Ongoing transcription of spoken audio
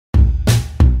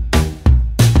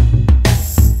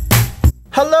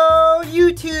Hello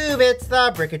YouTube, it's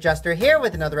the Brick Adjuster here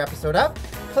with another episode of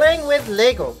Playing with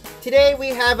Lego. Today we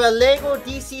have a Lego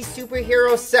DC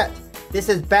superhero set. This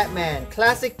is Batman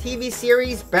Classic TV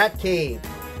Series Batcave.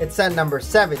 It's set number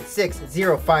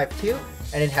 76052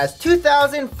 and it has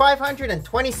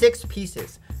 2,526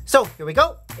 pieces. So here we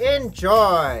go,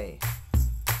 enjoy!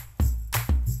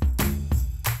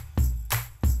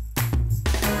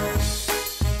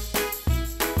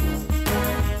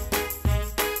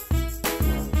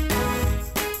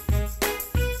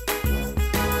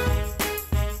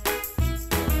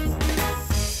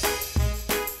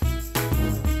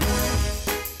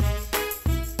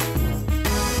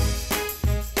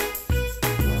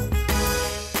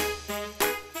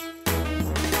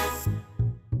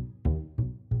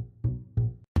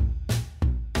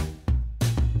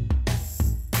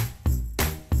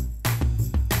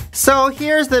 So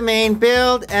here's the main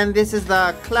build, and this is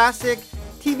the classic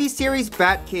TV series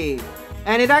Batcave.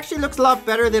 And it actually looks a lot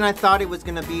better than I thought it was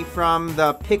going to be from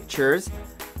the pictures.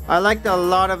 I liked a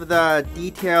lot of the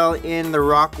detail in the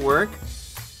rock work,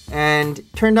 and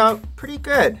it turned out pretty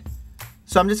good.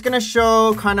 So I'm just going to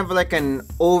show kind of like an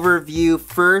overview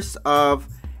first of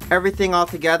everything all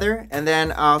together, and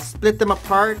then I'll split them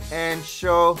apart and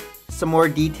show some more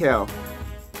detail.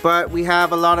 But we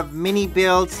have a lot of mini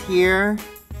builds here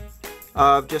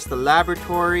of just the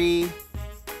laboratory,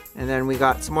 and then we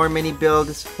got some more mini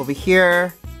builds over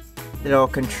here, little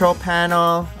control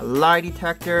panel, a lie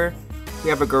detector. We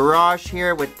have a garage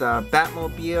here with the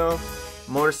Batmobile,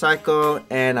 motorcycle,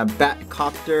 and a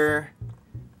Batcopter,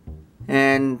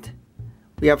 and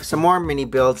we have some more mini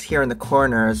builds here in the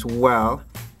corner as well,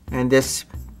 and this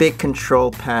big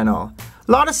control panel.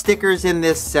 A lot of stickers in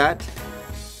this set,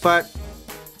 but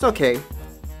it's okay.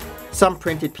 Some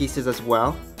printed pieces as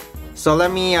well. So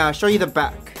let me show you the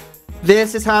back.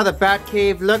 This is how the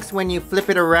Batcave looks when you flip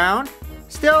it around.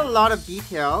 Still a lot of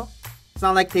detail. It's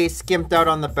not like they skimped out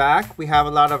on the back. We have a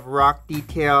lot of rock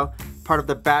detail, part of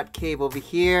the Batcave over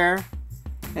here.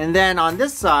 And then on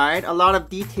this side, a lot of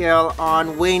detail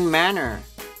on Wayne Manor.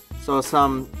 So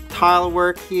some tile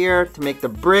work here to make the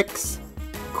bricks,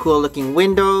 cool looking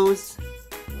windows,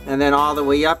 and then all the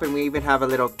way up, and we even have a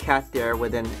little cat there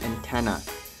with an antenna.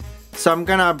 So I'm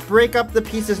gonna break up the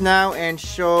pieces now and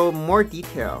show more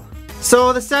detail.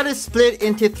 So the set is split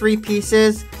into 3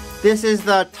 pieces. This is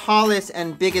the tallest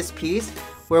and biggest piece,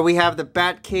 where we have the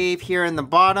Batcave here in the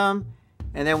bottom,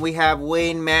 and then we have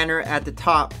Wayne Manor at the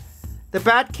top. The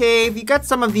Batcave, you got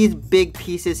some of these big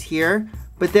pieces here,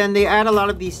 but then they add a lot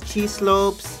of these cheese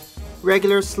slopes,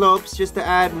 regular slopes, just to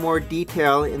add more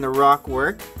detail in the rock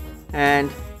work, and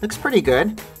looks pretty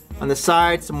good. On the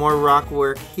side, some more rock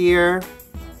work here.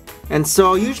 And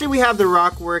so usually we have the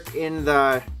rock work in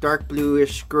the dark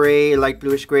bluish gray, light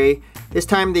bluish gray. This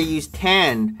time they use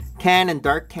tan and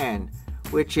dark tan,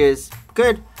 which is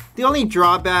good. The only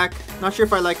drawback, not sure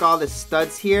if I like all the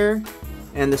studs here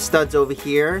and the studs over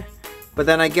here, but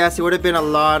then I guess it would have been a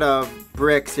lot of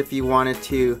bricks if you wanted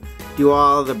to do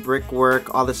all the brick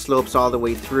work, all the slopes all the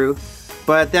way through.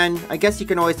 But then I guess you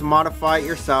can always modify it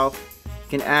yourself.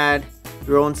 You can add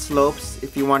your own slopes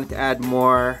if you wanted to add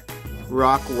more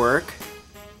rock work,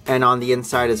 and on the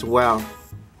inside as well.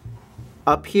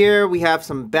 Up here we have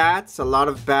some bats, a lot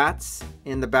of bats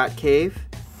in the Batcave.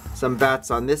 Some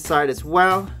bats on this side as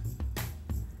well,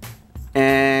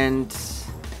 and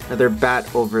another bat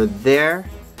over there.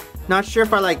 Not sure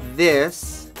if I like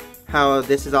this, how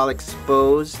this is all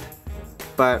exposed,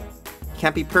 but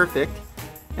can't be perfect.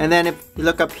 And then if you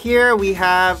look up here, we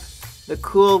have the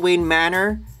cool Wayne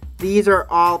Manor. These are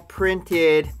all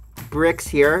printed bricks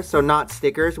here, so not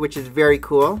stickers, which is very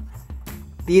cool.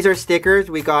 These are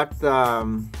stickers. We got the, I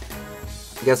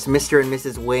guess, Mr. and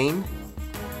Mrs. Wayne.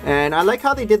 And I like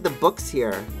how they did the books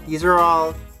here. These are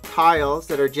all tiles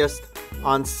that are just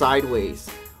on sideways.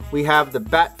 We have the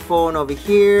bat phone over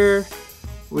here.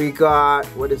 We got,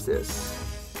 what is this?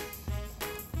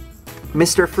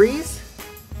 Mr. Freeze?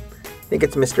 I think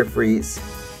it's Mr. Freeze.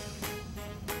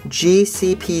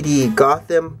 GCPD,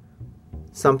 Gotham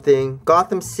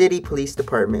City Police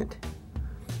Department.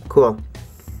 Cool.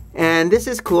 And this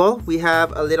is cool. We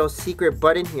have a little secret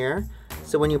button here.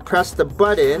 So when you press the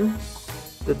button,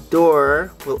 the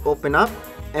door will open up.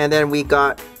 And then we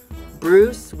got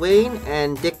Bruce Wayne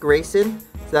and Dick Grayson.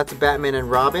 So that's Batman and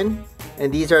Robin.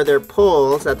 And these are their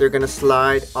poles that they're gonna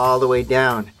slide all the way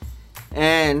down.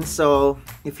 And so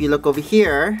if you look over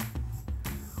here,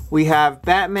 we have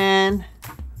Batman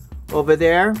over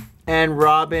there and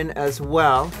Robin as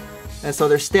well. And so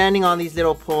they're standing on these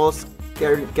little poles,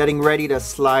 getting ready to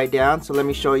slide down. So let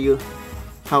me show you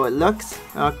how it looks.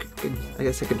 I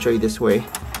guess I can show you this way.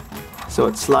 So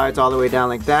it slides all the way down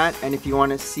like that. And if you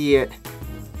want to see it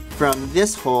from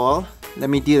this hole, let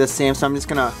me do the same. So I'm just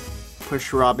gonna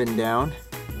push Robin down.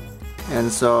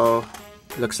 And so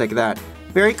it looks like that.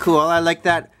 Very cool. I like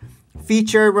that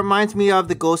feature. It reminds me of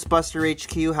the Ghostbuster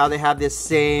HQ, how they have this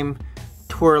same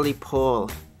twirly pole.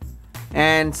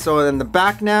 And so in the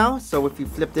back now, so if you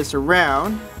flip this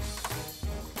around,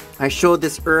 I showed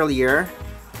this earlier,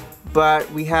 but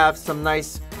we have some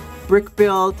nice brick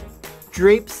build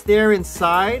drapes there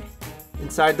inside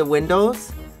the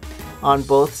windows on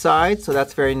both sides, so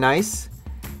that's very nice.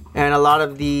 And a lot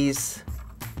of these,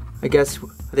 I guess, are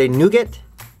they nougat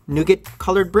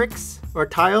colored bricks or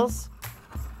tiles?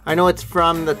 I know it's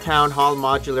from the Town Hall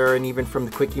Modular and even from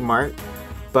the Quickie Mart,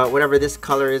 but whatever this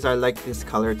color is, I like this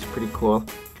color. It's pretty cool.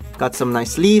 Got some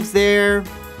nice leaves there.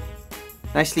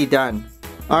 Nicely done.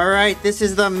 All right, this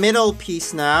is the middle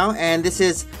piece now, and this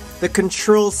is the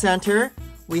control center.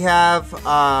 We have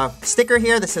a sticker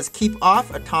here that says keep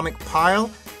off atomic pile,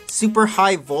 super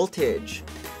high voltage.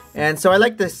 And so I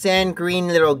like the sand green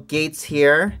little gates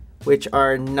here, which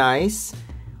are nice.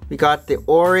 We got the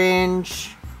orange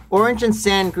and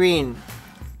sand green.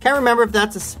 Can't remember if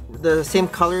that's the same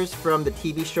colors from the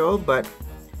TV show, but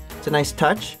it's a nice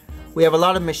touch. We have a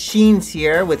lot of machines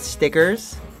here with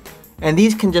stickers, and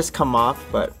these can just come off,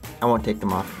 but I won't take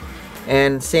them off.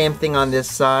 And same thing on this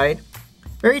side.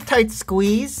 Very tight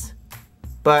squeeze,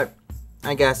 but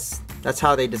I guess that's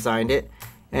how they designed it.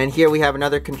 And here we have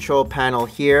another control panel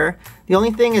here. The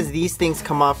only thing is these things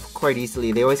come off quite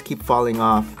easily. They always keep falling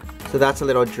off, so that's a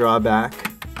little drawback.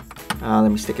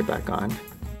 Let me stick it back on.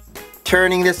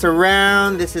 Turning this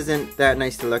around, this isn't that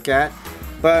nice to look at,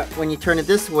 but when you turn it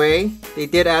this way, they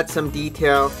did add some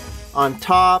detail on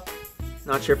top.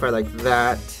 Not sure if I like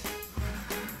that.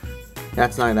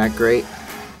 That's not that great.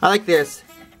 I like this,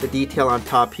 the detail on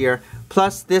top here.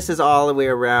 Plus this is all the way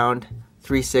around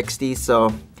 360,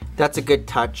 so that's a good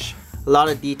touch. A lot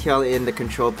of detail in the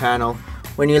control panel.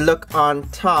 When you look on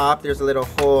top, there's a little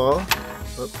hole.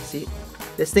 Oops, see?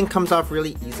 This thing comes off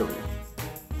really easily.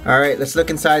 Alright, let's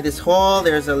look inside this hole.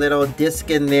 There's a little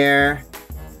disc in there.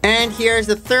 And here's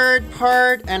the third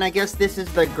part, and I guess this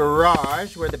is the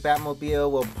garage where the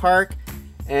Batmobile will park,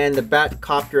 and the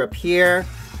Batcopter up here.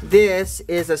 This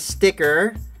is a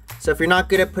sticker, so if you're not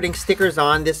good at putting stickers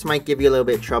on, this might give you a little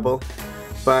bit of trouble.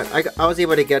 But I was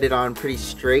able to get it on pretty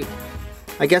straight.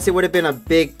 I guess it would have been a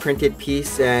big printed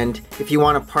piece, and if you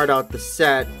want to part out the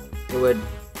set, it would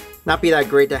not be that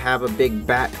great to have a big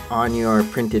bat on your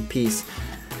printed piece.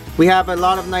 We have a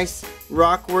lot of nice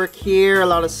rock work here, a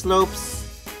lot of slopes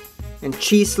and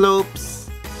cheese slopes.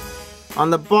 On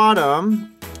the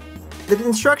bottom, the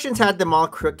instructions had them all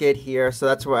crooked here, so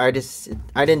that's why I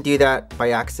didn't do that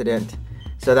by accident.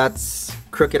 So that's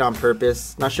crooked on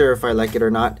purpose. Not sure if I like it or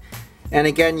not. And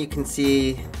again, you can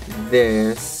see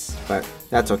this, but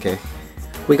that's okay.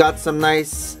 We got some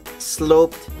nice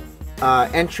sloped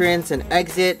entrance and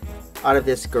exit out of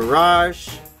this garage.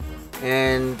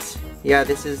 And yeah,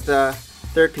 this is the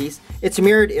third piece. It's a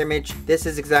mirrored image. This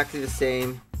is exactly the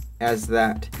same as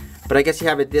that. But I guess you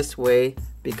have it this way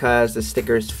because the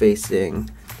sticker is facing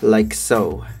like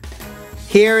so.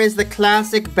 Here is the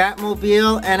classic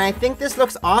Batmobile, and I think this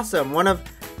looks awesome. One of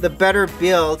the better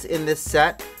builds in this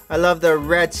set. I love the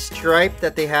red stripe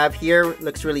that they have here. It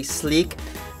looks really sleek.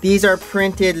 These are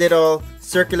printed little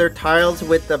circular tiles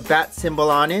with the bat symbol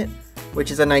on it,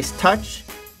 which is a nice touch.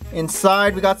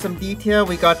 Inside we got some detail.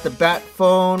 We got the bat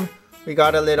phone. We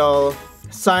got a little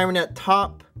siren at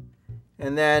top.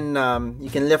 And then you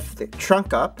can lift the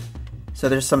trunk up. So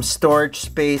there's some storage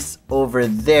space over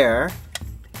there.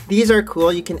 These are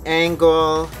cool. You can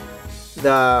angle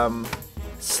the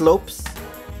slopes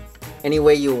any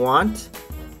way you want.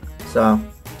 So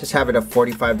just have it a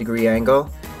 45-degree angle.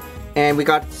 And we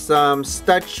got some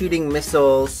stud shooting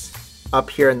missiles up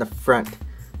here in the front.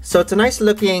 So it's a nice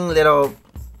looking little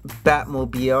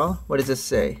Batmobile. What does this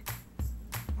say?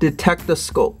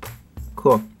 Detectoscope.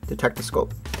 Cool,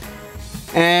 detectoscope.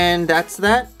 And that's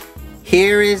that.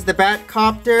 Here is the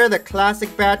Batcopter, the classic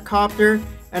Batcopter.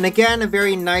 And again, a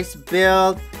very nice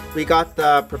build. We got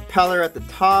the propeller at the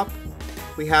top.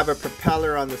 We have a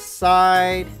propeller on the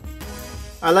side.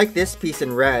 I like this piece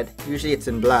in red. Usually it's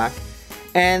in black.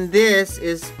 And this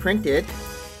is printed.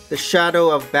 The shadow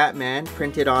of Batman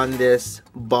printed on this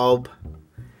bulb.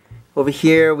 Over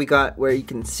here we got where you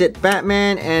can sit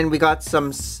Batman, and we got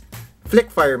some flick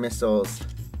fire missiles,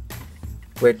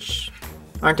 which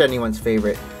aren't anyone's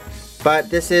favorite. But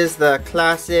this is the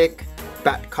classic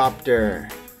Batcopter.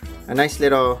 A nice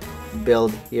little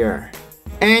build here.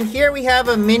 And here we have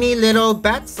a mini little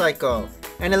bat cycle,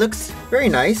 and it looks very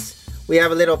nice. We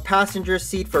have a little passenger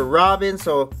seat for Robin,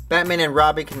 so Batman and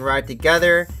Robin can ride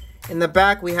together. In the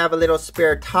back, we have a little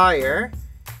spare tire.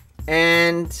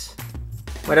 And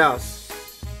what else?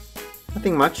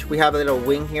 Nothing much. We have a little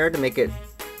wing here to make it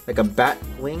like a bat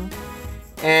wing.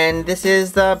 And this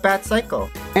is the bat cycle.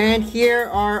 And here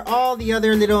are all the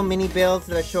other little mini builds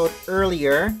that I showed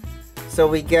earlier. So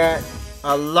we get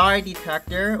a lie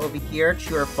detector over here,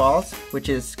 true or false, which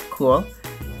is cool.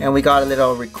 And we got a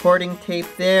little recording tape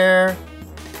there,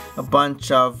 a bunch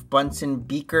of Bunsen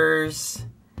beakers,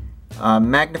 a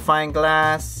magnifying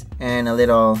glass, and a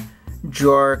little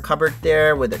drawer cupboard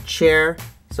there with a chair.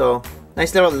 So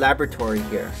nice little laboratory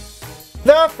here.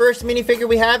 The first minifigure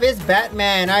we have is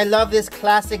Batman. I love this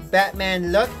classic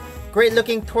Batman look. Great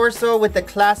looking torso with the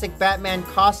classic Batman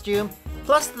costume.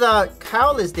 Plus the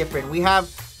cowl is different. We have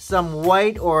some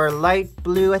white or light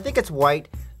blue, I think it's white,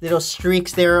 little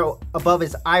streaks there above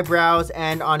his eyebrows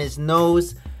and on his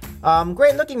nose.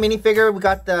 Great looking minifigure. We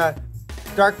got the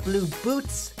dark blue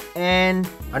boots and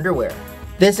underwear.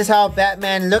 This is how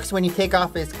Batman looks when you take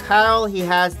off his cowl. He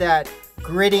has that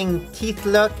gritting teeth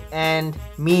look and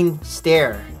mean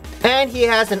stare. And he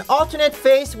has an alternate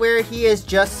face where he is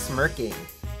just smirking.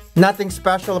 Nothing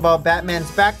special about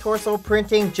Batman's back torso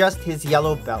printing, just his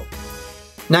yellow belt.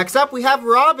 Next up, we have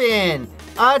Robin.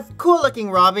 A cool looking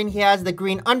Robin. He has the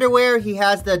green underwear. He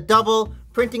has the double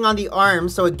printing on the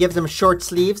arms, so it gives him short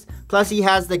sleeves. Plus, he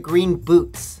has the green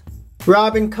boots.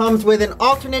 Robin comes with an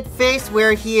alternate face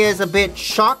where he is a bit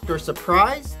shocked or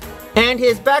surprised. And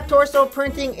his back torso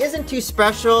printing isn't too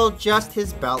special, just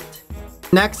his belt.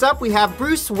 Next up, we have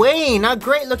Bruce Wayne. A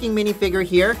great looking minifigure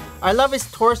here. I love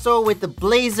his torso with the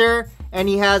blazer, and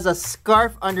he has a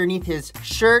scarf underneath his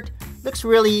shirt. Looks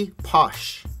really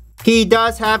posh. He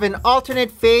does have an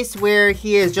alternate face where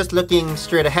he is just looking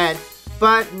straight ahead,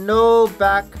 but no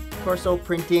back torso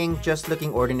printing, just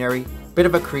looking ordinary. Bit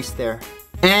of a crease there.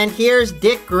 And here's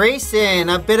Dick Grayson,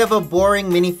 a bit of a boring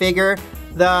minifigure.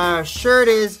 The shirt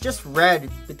is just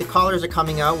red, but the collars are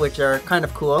coming out, which are kind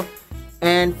of cool.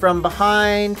 And from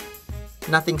behind,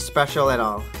 nothing special at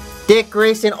all. Dick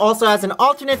Grayson also has an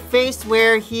alternate face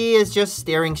where he is just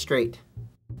staring straight.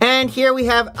 And here we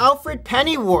have Alfred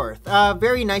Pennyworth, a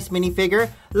very nice minifigure.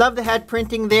 Love the head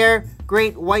printing there,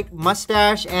 great white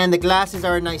mustache, and the glasses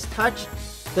are a nice touch.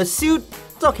 The suit,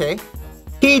 it's okay.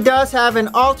 He does have an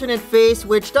alternate face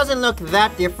which doesn't look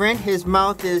that different. His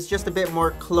mouth is just a bit more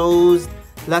closed,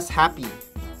 less happy.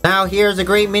 Now here's a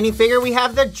great minifigure. We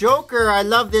have the Joker. I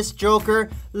love this Joker.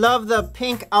 Love the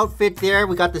pink outfit there.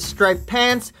 We got the striped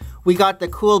pants. We got the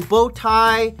cool bow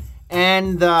tie.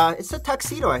 And it's a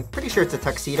tuxedo. I'm pretty sure it's a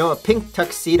tuxedo, a pink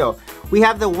tuxedo. We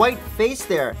have the white face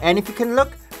there. And if you can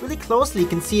look really closely, you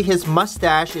can see his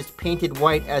mustache is painted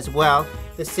white as well.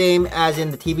 The same as in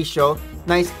the TV show.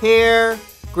 Nice hair,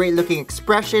 great looking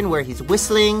expression where he's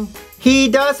whistling. He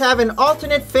does have an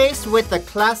alternate face with the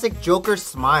classic Joker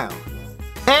smile.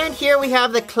 And here we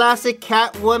have the classic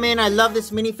Catwoman. I love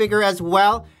this minifigure as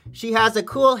well. She has a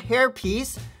cool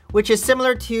hairpiece, which is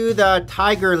similar to the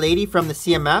Tiger Lady from the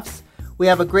CMFs. We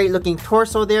have a great looking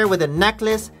torso there with a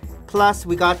necklace, plus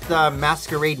we got the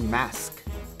masquerade mask.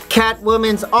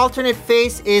 Catwoman's alternate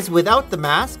face is without the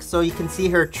mask, so you can see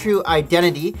her true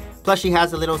identity, plus she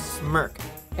has a little smirk.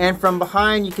 And from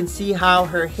behind you can see how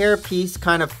her hairpiece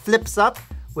kind of flips up,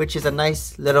 which is a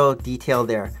nice little detail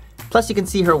there. Plus you can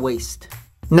see her waist.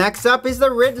 Next up is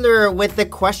the Riddler with the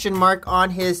question mark on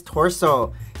his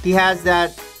torso. He has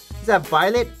that, is that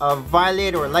violet? A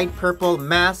violet or light purple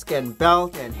mask and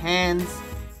belt and hands.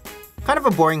 Kind of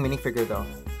a boring minifigure though.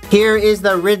 Here is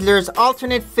the Riddler's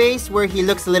alternate face where he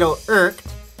looks a little irked.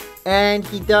 And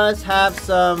he does have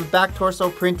some back torso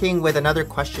printing with another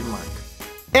question mark.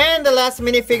 And the last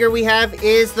minifigure we have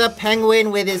is the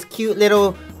Penguin with his cute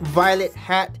little violet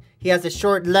hat. He has the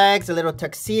short legs, a little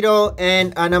tuxedo,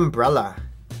 and an umbrella.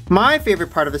 My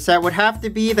favorite part of the set would have to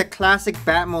be the classic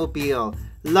Batmobile.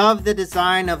 Love the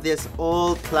design of this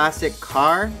old classic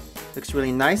car. Looks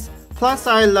really nice. Plus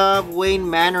I love Wayne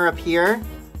Manor up here.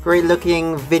 Great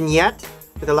looking vignette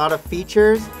with a lot of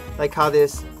features. Like how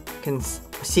this can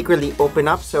secretly open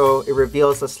up so it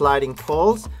reveals the sliding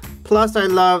poles. Plus I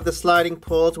love the sliding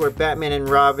poles where Batman and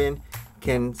Robin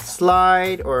can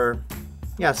slide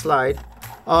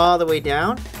all the way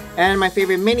down. And my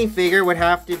favorite minifigure would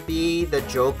have to be the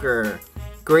Joker.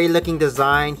 Great looking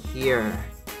design here.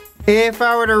 If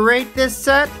I were to rate this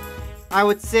set, I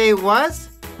would say it was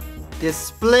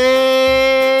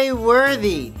display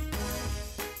worthy.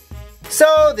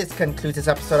 So this concludes this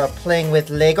episode of Playing with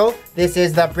Lego. This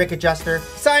is the Brick Adjuster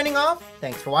signing off.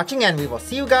 Thanks for watching and we will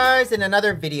see you guys in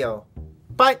another video.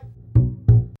 Bye!